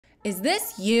Is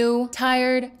this you?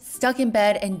 Tired, stuck in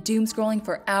bed, and doom scrolling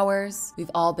for hours? We've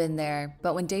all been there,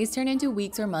 but when days turn into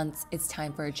weeks or months, it's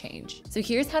time for a change. So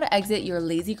here's how to exit your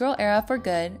lazy girl era for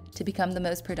good to become the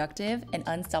most productive and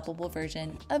unstoppable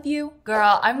version of you.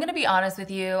 Girl, I'm gonna be honest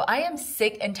with you. I am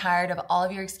sick and tired of all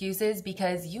of your excuses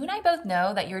because you and I both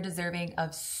know that you're deserving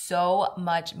of so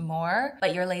much more,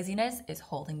 but your laziness is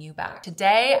holding you back.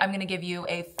 Today, I'm gonna give you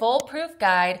a foolproof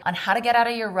guide on how to get out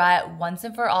of your rut once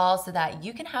and for all so that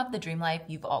you can have the dream life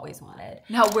you've always wanted.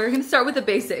 Now we're gonna start with the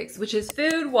basics, which is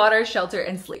food, water, shelter,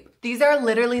 and sleep. These are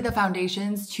literally the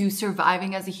foundations to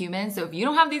surviving as a human. So if you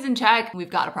don't have these in check, we've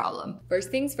got a problem. First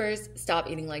things first, stop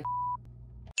eating like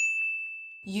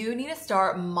you need to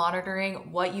start monitoring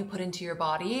what you put into your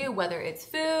body, whether it's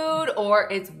food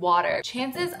or it's water.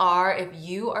 Chances are, if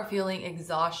you are feeling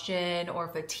exhaustion or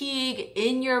fatigue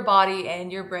in your body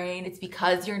and your brain, it's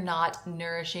because you're not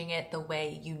nourishing it the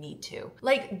way you need to.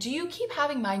 Like, do you keep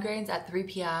having migraines at 3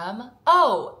 p.m.?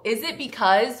 Oh, is it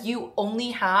because you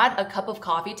only had a cup of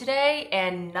coffee today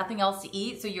and nothing else to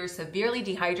eat, so you're severely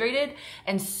dehydrated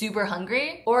and super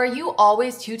hungry? Or are you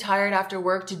always too tired after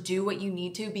work to do what you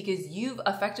need to because you've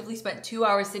effectively spent 2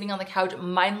 hours sitting on the couch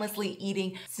mindlessly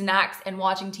eating snacks and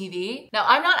watching TV? Now,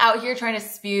 I'm not out here trying to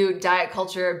spew diet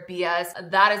culture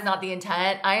BS. That is not the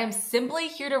intent. I am simply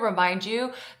here to remind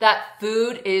you that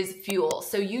food is fuel.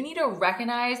 So you need to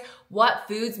recognize what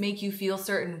foods make you feel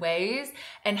certain ways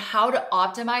and how to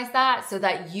optimize that so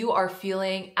that you are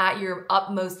feeling at your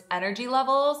utmost energy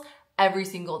levels every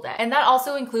single day. And that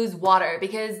also includes water,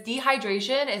 because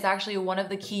dehydration is actually one of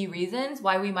the key reasons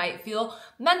why we might feel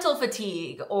mental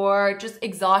fatigue or just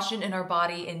exhaustion in our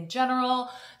body in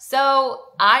general. So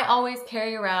I always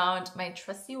carry around my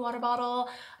trusty water bottle.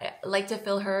 I like to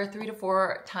fill her 3 to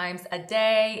 4 times a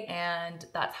day, and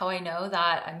that's how I know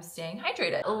that I'm staying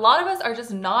hydrated. A lot of us are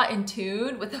just not in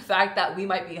tune with the fact that we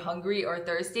might be hungry or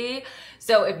thirsty.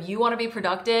 So if you want to be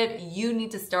productive, you need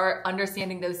to start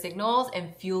understanding those signals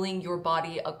and fueling your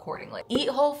body accordingly. Eat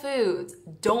whole foods.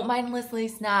 Don't mindlessly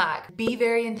snack. Be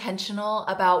very intentional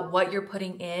about what you're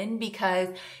putting in, because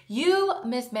you,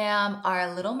 Miss Ma'am, are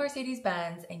a little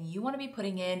Mercedes-Benz and you want to be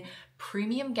putting in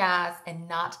premium gas and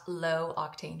not low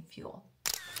octane fuel.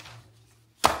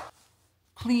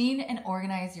 Clean and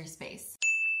organize your space.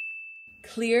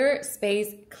 Clear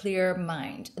space, clear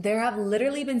mind. There have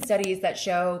literally been studies that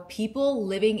show people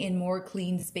living in more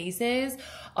clean spaces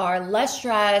are less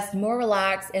stressed, more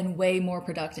relaxed, and way more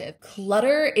productive.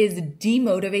 Clutter is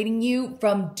demotivating you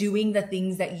from doing the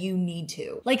things that you need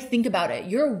to. Like, think about it.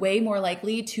 You're way more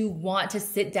likely to want to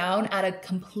sit down at a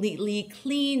completely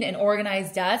clean and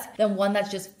organized desk than one that's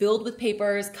just filled with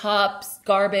papers, cups,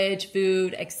 garbage,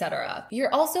 food, etc.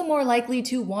 You're also more likely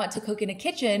to want to cook in a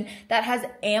kitchen that has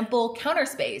ample counter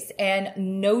space and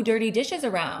no dirty dishes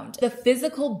around. The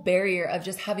physical barrier of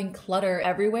just having clutter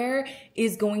everywhere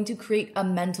is going to create a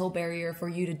mental barrier for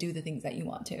you to do the things that you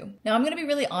want to. Now, I'm going to be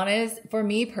really honest. For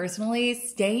me personally,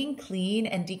 staying clean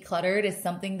and decluttered is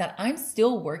something that I'm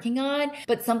still working on,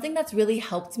 but something that's really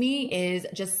helped me is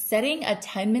just setting a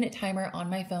 10-minute timer on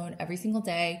my phone every single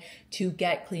day to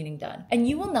get cleaning done. And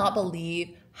you will not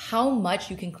believe how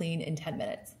much you can clean in 10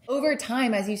 minutes. Over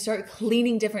time, as you start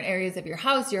cleaning different areas of your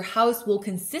house will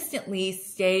consistently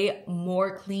stay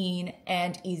more clean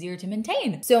and easier to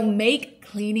maintain. So make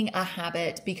cleaning a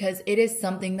habit, because it is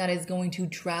something that is going to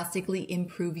drastically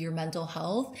improve your mental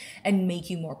health and make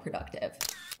you more productive.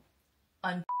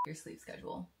 On your sleep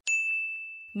schedule.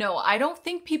 No, I don't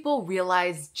think people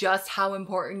realize just how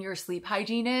important your sleep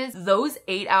hygiene is. Those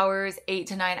 8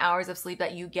 to 9 hours of sleep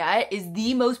that you get is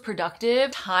the most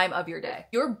productive time of your day.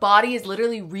 Your body is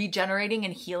literally regenerating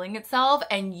and healing itself,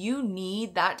 and you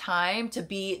need that time to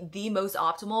be the most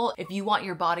optimal if you want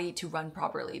your body to run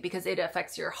properly, because it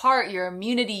affects your heart, your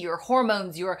immunity, your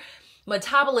hormones, your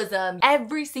metabolism,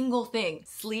 every single thing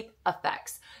sleep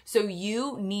affects. So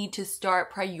you need to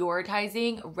start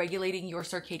prioritizing regulating your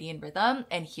circadian rhythm,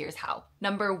 and here's how.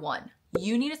 Number 1,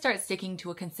 you need to start sticking to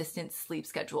a consistent sleep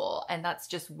schedule, and that's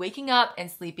just waking up and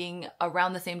sleeping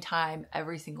around the same time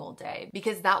every single day,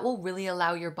 because that will really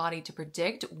allow your body to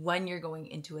predict when you're going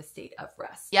into a state of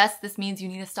rest. Yes, this means you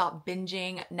need to stop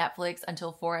binging Netflix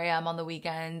until 4 a.m. on the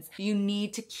weekends. You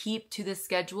need to keep to the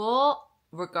schedule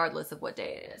regardless of what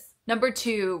day it is. Number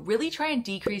 2, really try and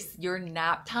decrease your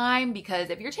nap time,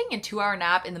 because if you're taking a 2-hour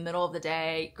nap in the middle of the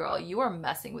day, girl, you are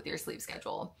messing with your sleep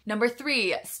schedule. Number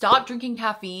 3, stop drinking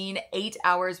caffeine 8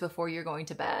 hours before you're going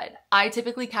to bed. I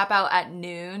typically cap out at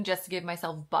noon just to give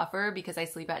myself buffer because I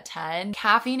sleep at 10.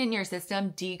 Caffeine in your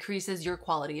system decreases your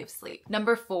quality of sleep.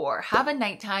 Number 4, have a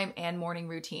nighttime and morning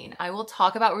routine. I will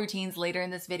talk about routines later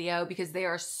in this video because they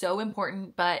are so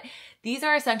important, but these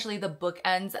are essentially the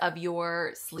bookends of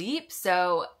your sleep.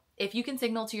 So if you can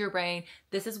signal to your brain,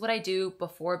 this is what I do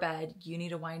before bed, you need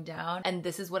to wind down, and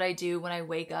this is what I do when I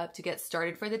wake up to get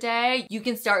started for the day, you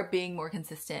can start being more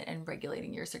consistent and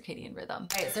regulating your circadian rhythm.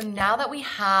 All right, so now that we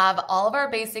have all of our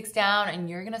basics down and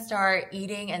you're gonna start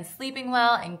eating and sleeping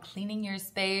well and cleaning your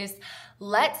space,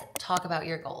 let's talk about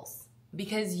your goals.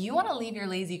 Because you wanna leave your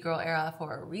lazy girl era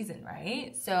for a reason,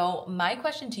 right? So my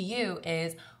question to you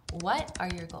is, what are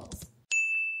your goals?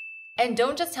 And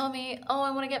don't just tell me, oh, I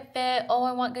want to get fit, oh,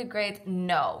 I want good grades.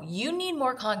 No, you need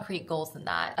more concrete goals than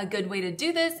that. A good way to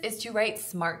do this is to write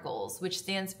SMART goals, which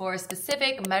stands for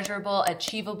specific, measurable,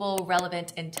 achievable,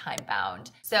 relevant, and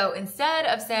time-bound. So instead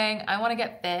of saying, I want to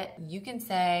get fit, you can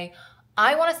say,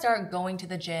 I want to start going to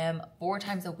the gym 4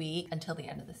 times a week until the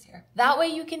end of this year. That way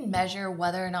you can measure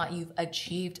whether or not you've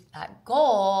achieved that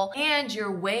goal, and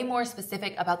you're way more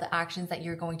specific about the actions that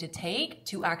you're going to take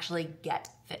to actually get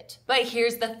fit. But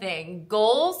here's the thing,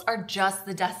 goals are just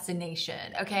the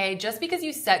destination, okay? Just because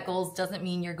you set goals doesn't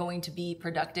mean you're going to be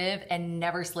productive and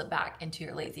never slip back into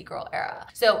your lazy girl era.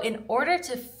 So in order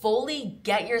to fully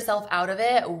get yourself out of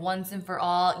it once and for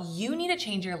all, you need to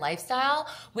change your lifestyle,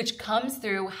 which comes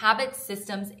through habits,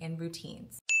 systems, and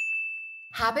routines.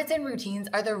 Habits and routines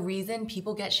are the reason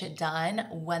people get shit done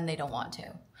when they don't want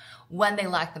to, when they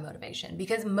lack the motivation,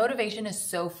 because motivation is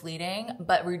so fleeting,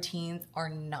 but routines are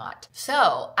not.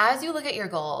 So as you look at your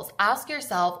goals, ask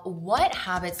yourself, what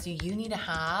habits do you need to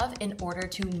have in order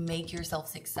to make yourself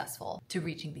successful to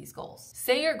reaching these goals?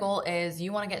 Say your goal is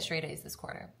you want to get straight A's this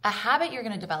quarter. A habit you're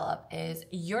going to develop is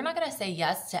you're not going to say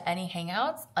yes to any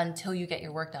hangouts until you get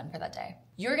your work done for that day.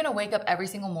 You're gonna wake up every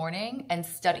single morning and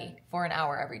study for an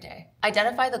hour every day.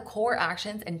 Identify the core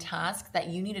actions and tasks that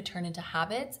you need to turn into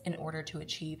habits in order to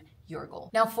achieve your goal.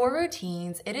 Now for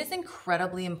routines, it is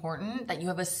incredibly important that you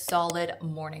have a solid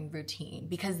morning routine,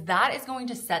 because that is going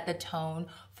to set the tone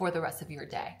for the rest of your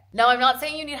day. Now I'm not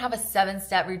saying you need to have a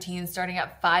 7-step routine starting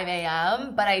at 5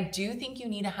 a.m., but I do think you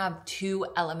need to have 2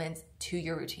 elements to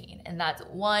your routine. And that's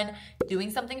 1,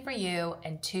 doing something for you,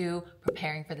 and 2,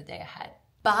 preparing for the day ahead.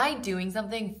 By doing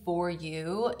something for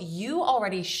you, you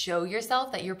already show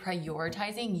yourself that you're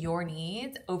prioritizing your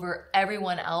needs over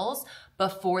everyone else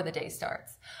before the day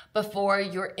starts, before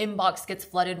your inbox gets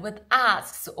flooded with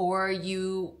asks, or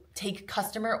you take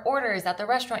customer orders at the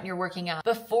restaurant you're working at,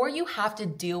 before you have to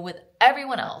deal with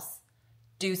everyone else.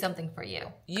 Do something for you.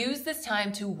 Use this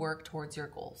time to work towards your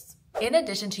goals. In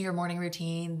addition to your morning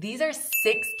routine, these are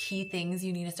 6 key things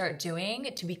you need to start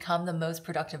doing to become the most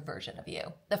productive version of you.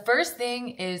 The first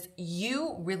thing is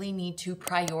you really need to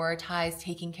prioritize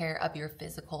taking care of your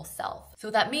physical self. So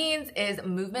what that means is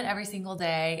movement every single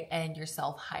day and your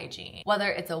self-hygiene. Whether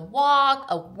it's a walk,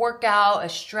 a workout, a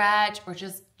stretch, or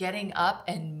just getting up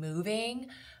and moving,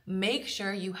 make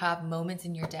sure you have moments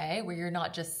in your day where you're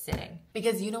not just sitting.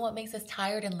 Because you know what makes us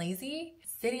tired and lazy?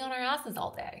 Sitting on our asses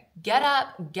all day. Get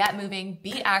up, get moving,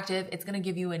 be active. It's gonna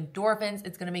give you endorphins.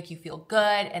 It's gonna make you feel good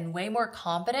and way more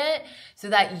confident so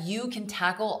that you can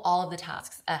tackle all of the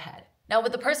tasks ahead. Now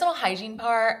with the personal hygiene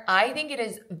part, I think it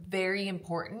is very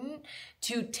important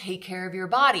to take care of your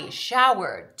body,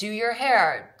 shower, do your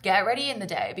hair, get ready in the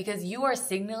day, because you are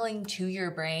signaling to your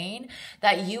brain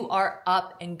that you are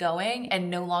up and going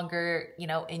and no longer,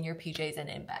 in your PJs and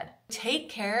in bed. Take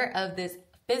care of this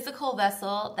physical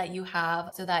vessel that you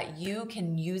have so that you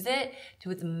can use it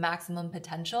to its maximum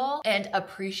potential and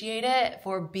appreciate it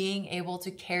for being able to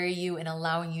carry you and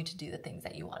allowing you to do the things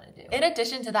that you want to do. In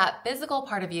addition to that physical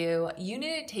part of you, you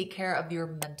need to take care of your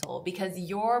mental, because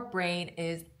your brain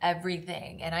is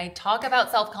everything. And I talk about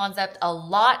self-concept a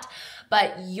lot,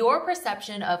 but your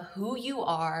perception of who you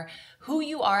are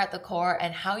at the core,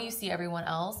 and how you see everyone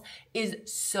else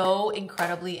is so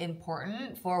incredibly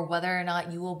important for whether or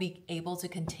not you will be able to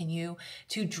continue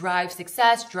to drive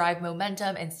success, drive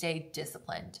momentum, and stay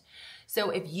disciplined. So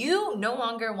if you no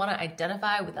longer want to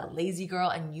identify with a lazy girl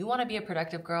and you want to be a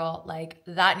productive girl, like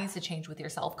that needs to change with your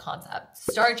self-concept.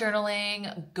 Start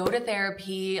journaling, go to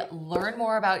therapy, learn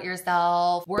more about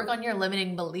yourself, work on your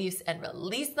limiting beliefs and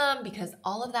release them, because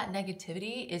all of that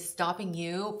negativity is stopping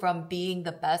you from being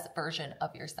the best version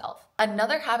of yourself.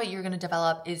 Another habit you're going to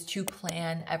develop is to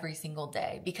plan every single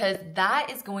day, because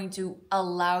that is going to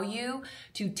allow you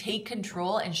to take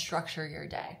control and structure your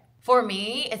day. For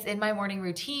me, it's in my morning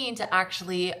routine to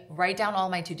actually write down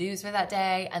all my to-dos for that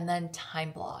day and then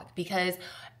time block, because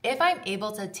if I'm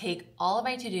able to take all of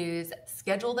my to-dos,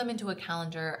 schedule them into a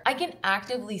calendar, I can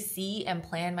actively see and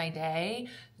plan my day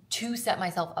to set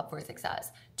myself up for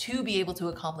success, to be able to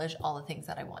accomplish all the things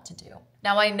that I want to do.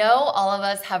 Now, I know all of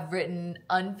us have written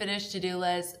unfinished to-do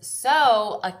lists,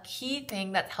 so a key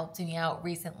thing that's helped me out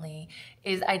recently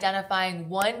is identifying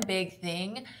one big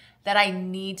thing that I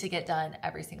need to get done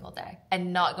every single day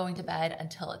and not going to bed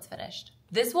until it's finished.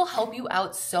 This will help you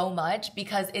out so much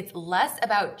because it's less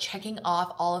about checking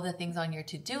off all of the things on your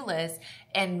to-do list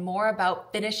and more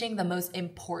about finishing the most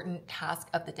important task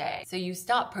of the day. So you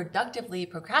stop productively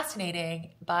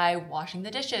procrastinating by washing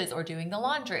the dishes or doing the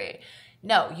laundry.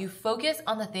 No, you focus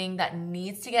on the thing that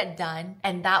needs to get done,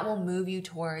 and that will move you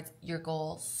towards your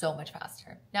goal so much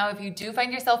faster. Now, if you do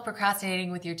find yourself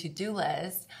procrastinating with your to-do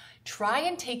list, try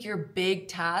and take your big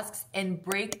tasks and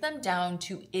break them down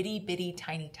to itty bitty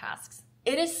tiny tasks.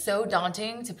 It is so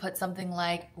daunting to put something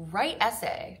like write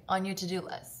essay on your to-do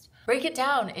list. Break it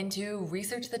down into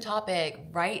research the topic,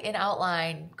 write an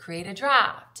outline, create a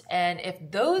draft. And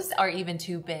if those are even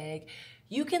too big,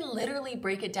 you can literally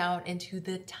break it down into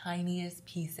the tiniest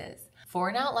pieces. For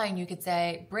an outline, you could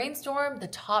say, brainstorm the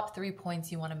top 3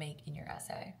 points you want to make in your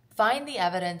essay. Find the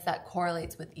evidence that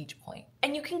correlates with each point.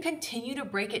 And you can continue to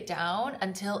break it down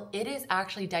until it is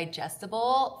actually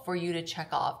digestible for you to check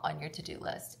off on your to-do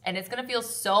list. And it's gonna feel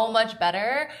so much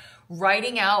better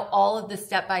writing out all of the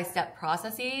step-by-step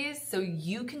processes so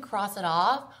you can cross it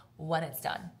off when it's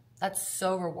done. That's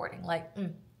so rewarding, like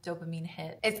dopamine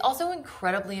hit. It's also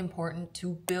incredibly important to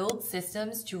build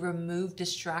systems to remove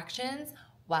distractions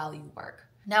while you work.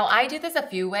 Now, I do this a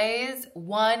few ways.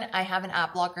 One, I have an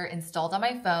app blocker installed on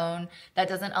my phone that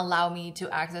doesn't allow me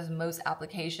to access most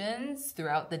applications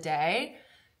throughout the day.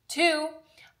 Two,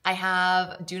 I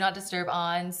have do not disturb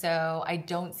on so I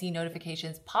don't see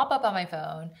notifications pop up on my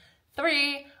phone.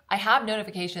 Three, I have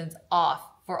notifications off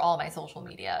for all my social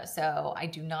media. So I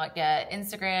do not get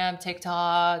Instagram,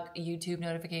 TikTok, YouTube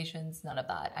notifications, none of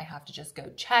that. I have to just go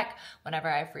check whenever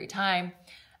I have free time.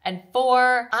 And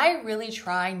four, I really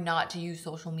try not to use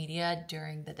social media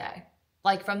during the day,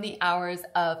 like from the hours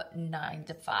of 9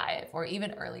 to 5 or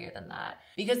even earlier than that,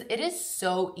 because it is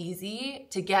so easy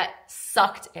to get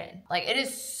sucked in. Like it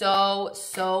is so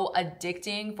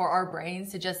addicting for our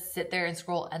brains to just sit there and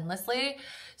scroll endlessly.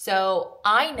 So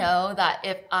I know that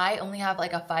if I only have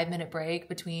like a 5-minute break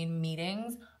between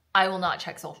meetings, I will not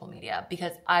check social media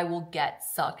because I will get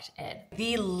sucked in.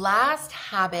 The last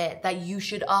habit that you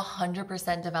should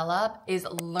 100% develop is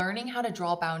learning how to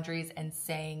draw boundaries and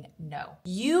saying no.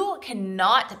 You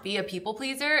cannot be a people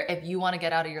pleaser if you want to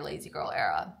get out of your lazy girl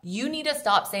era. You need to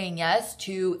stop saying yes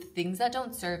to things that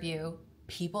don't serve you,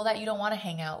 people that you don't want to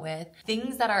hang out with,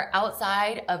 things that are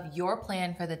outside of your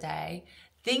plan for the day,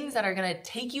 things that are gonna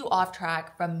take you off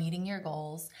track from meeting your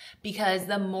goals, because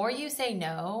the more you say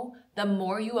no, the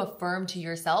more you affirm to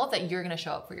yourself that you're gonna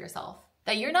show up for yourself,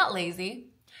 that you're not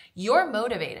lazy, you're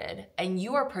motivated, and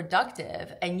you are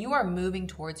productive, and you are moving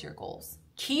towards your goals.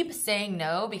 Keep saying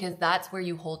no because that's where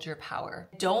you hold your power.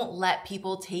 Don't let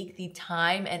people take the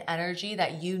time and energy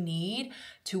that you need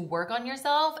to work on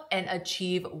yourself and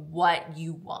achieve what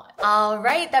you want. All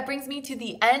right, that brings me to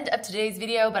the end of today's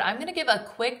video, but I'm gonna give a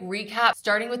quick recap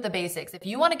starting with the basics. If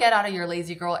you wanna get out of your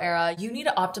lazy girl era, you need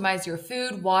to optimize your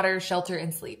food, water, shelter,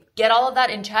 and sleep. Get all of that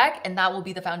in check, and that will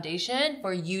be the foundation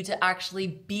for you to actually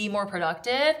be more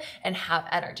productive and have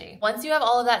energy. Once you have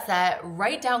all of that set,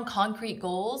 write down concrete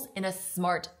goals in a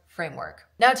SMART framework.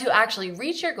 Now, to actually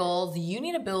reach your goals, you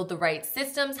need to build the right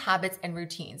systems, habits, and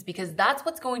routines, because that's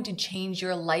what's going to change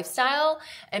your lifestyle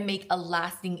and make a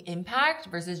lasting impact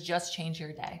versus just change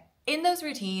your day. In those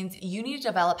routines, you need to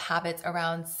develop habits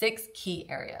around 6 key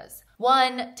areas.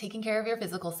 1, taking care of your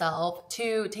physical self.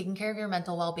 2, taking care of your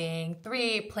mental well-being.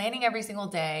 3, planning every single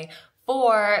day.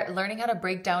 4, learning how to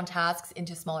break down tasks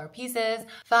into smaller pieces.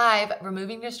 5,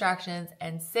 removing distractions.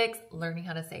 And 6, learning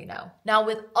how to say no. Now,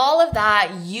 with all of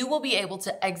that, you will be able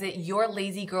to exit your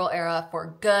lazy girl era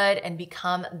for good and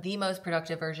become the most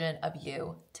productive version of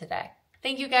you today.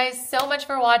 Thank you guys so much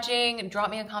for watching. Drop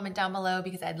me a comment down below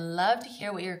because I'd love to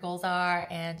hear what your goals are,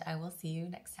 and I will see you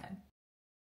next time.